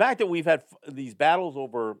 The fact that we've had these battles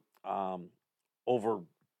over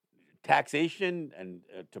taxation and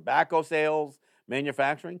tobacco sales,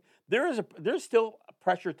 manufacturing, there's still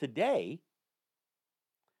pressure today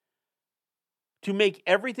to make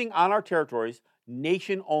everything on our territories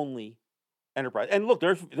nation-only enterprise. And look,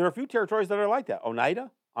 there are a few territories that are like that. Oneida,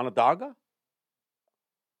 Onondaga.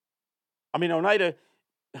 I mean, Oneida,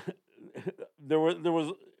 there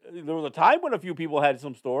was a time when a few people had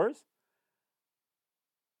some stores.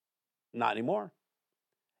 Not anymore.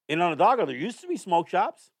 In Onondaga, there used to be smoke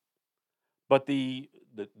shops, but the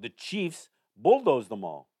chiefs bulldozed them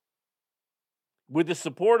all with the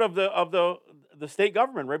support of the state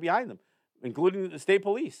government right behind them, including the state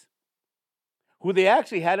police, who they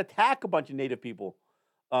actually had attack a bunch of Native people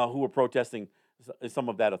who were protesting some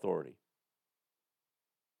of that authority.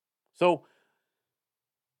 So,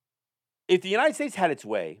 if the United States had its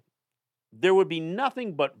way, there would be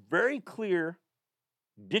nothing but very clear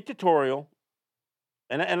dictatorial,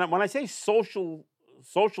 and when I say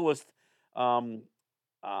socialist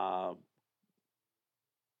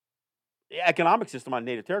economic system on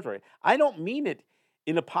Native territory, I don't mean it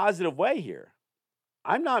in a positive way here.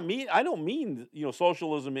 I don't mean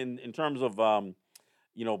socialism in terms of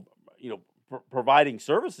providing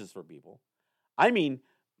services for people. I mean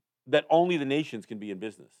that only the nations can be in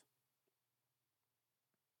business.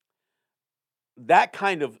 That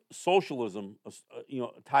kind of socialism,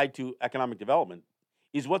 tied to economic development,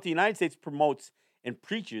 is what the United States promotes and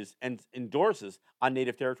preaches and endorses on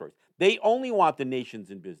Native territories. They only want the nations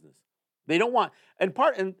in business. They don't want, and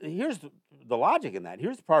here's the logic in that.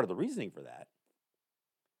 Here's part of the reasoning for that.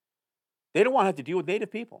 They don't want to have to deal with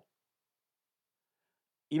Native people.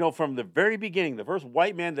 From the very beginning, the first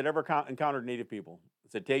white man that ever encountered Native people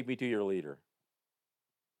said, "Take me to your leader."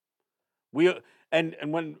 And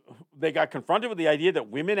when they got confronted with the idea that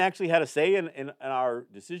women actually had a say in our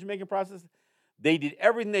decision-making process, They did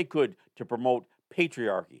everything they could to promote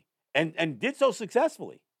patriarchy and did so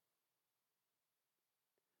successfully.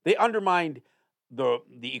 They undermined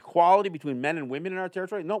the equality between men and women in our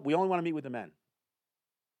territory. No, we only want to meet with the men.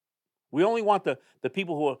 We only want the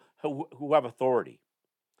people who have authority.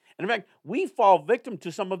 And in fact, we fall victim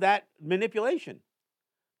to some of that manipulation.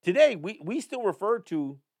 Today, we still refer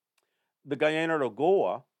to the Guyana de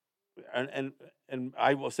Goa, and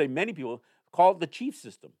I will say many people call it the chief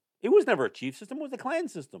system. It was never a chief system, it was a clan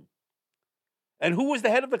system. And who was the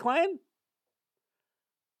head of the clan?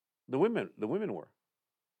 The women were.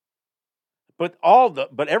 But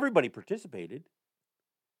everybody participated.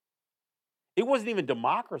 It wasn't even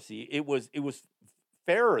democracy. It was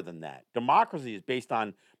fairer than that. Democracy is based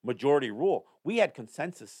on majority rule. We had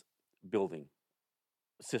consensus building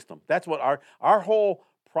system. That's what our whole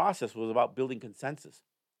process was about, building consensus.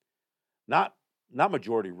 Not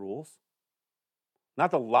majority rules.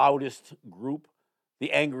 Not the loudest group,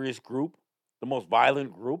 the angriest group, the most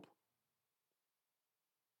violent group.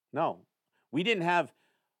 No. We didn't have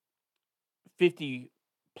 50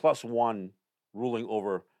 plus 1 ruling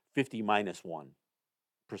over 50 minus 1%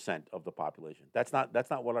 of the population. That's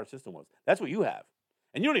not what our system was. That's what you have.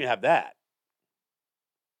 And you don't even have that.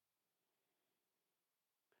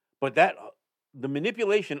 But the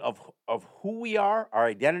manipulation of who we are, our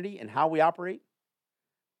identity, and how we operate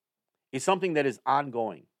is something that is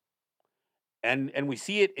ongoing. And we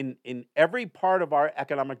see it in every part of our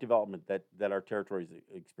economic development that our territories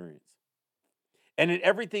experience. And in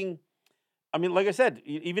everything, I mean, like I said,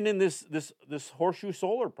 even in this Horseshoe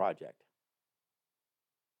Solar project,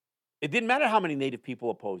 it didn't matter how many Native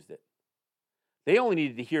people opposed it. They only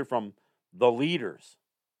needed to hear from the leaders.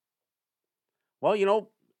 Well,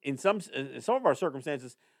 in some of our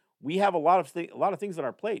circumstances, we have a lot of things on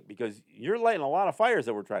our plate because you're lighting a lot of fires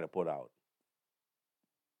that we're trying to put out.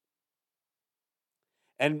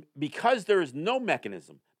 And because there is no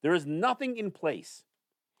mechanism, there is nothing in place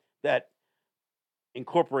that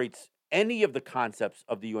incorporates any of the concepts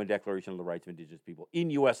of the UN Declaration of the Rights of Indigenous People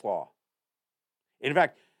in U.S. law. In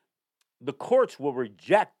fact, the courts will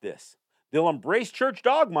reject this. They'll embrace church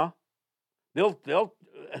dogma.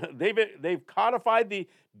 They've codified the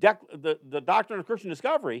doctrine of Christian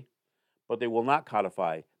discovery, but they will not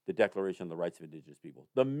codify the Declaration of the Rights of Indigenous People.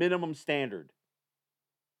 The minimum standard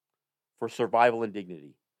for survival and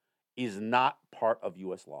dignity is not part of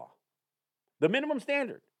U.S. law. The minimum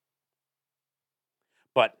standard.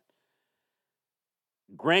 But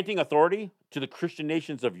granting authority to the Christian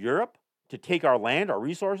nations of Europe to take our land, our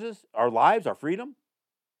resources, our lives, our freedom,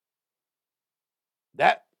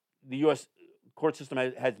 that the U.S. court system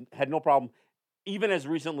has had no problem, even as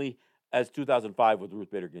recently as 2005 with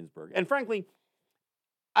Ruth Bader Ginsburg. And frankly,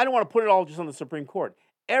 I don't want to put it all just on the Supreme Court.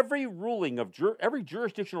 Every ruling of every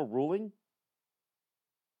jurisdictional ruling,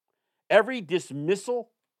 every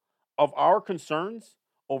dismissal of our concerns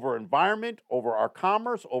over environment, over our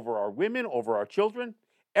commerce, over our women, over our children,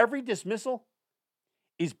 every dismissal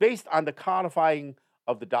is based on the codifying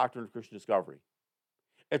of the doctrine of Christian discovery.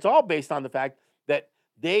 It's all based on the fact that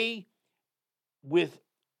they, with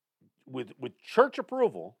church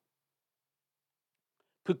approval,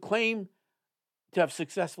 could claim to have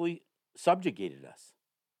successfully subjugated us.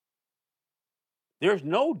 There is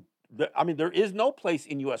no place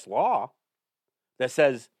in U.S. law that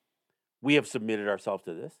says we have submitted ourselves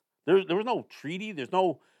to this. There was no treaty. There's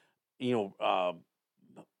no,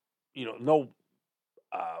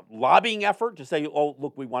 lobbying effort to say, oh,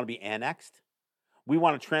 look, we want to be annexed. We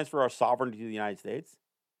want to transfer our sovereignty to the United States.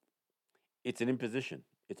 It's an imposition.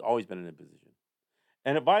 It's always been an imposition.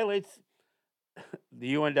 And it violates the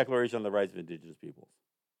UN Declaration on the Rights of Indigenous Peoples.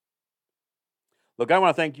 Look, I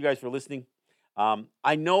want to thank you guys for listening.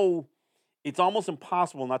 I know it's almost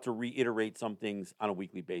impossible not to reiterate some things on a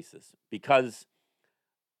weekly basis because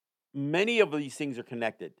many of these things are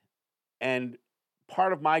connected. And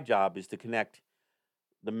part of my job is to connect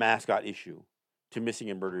the mascot issue to missing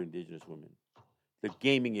and murdered Indigenous women, the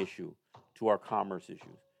gaming issue to our commerce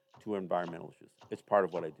issues, to environmental issues. It's part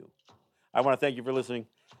of what I do. I want to thank you for listening.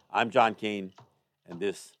 I'm John Kane, and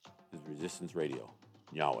this is Resistance Radio.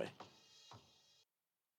 Yahweh.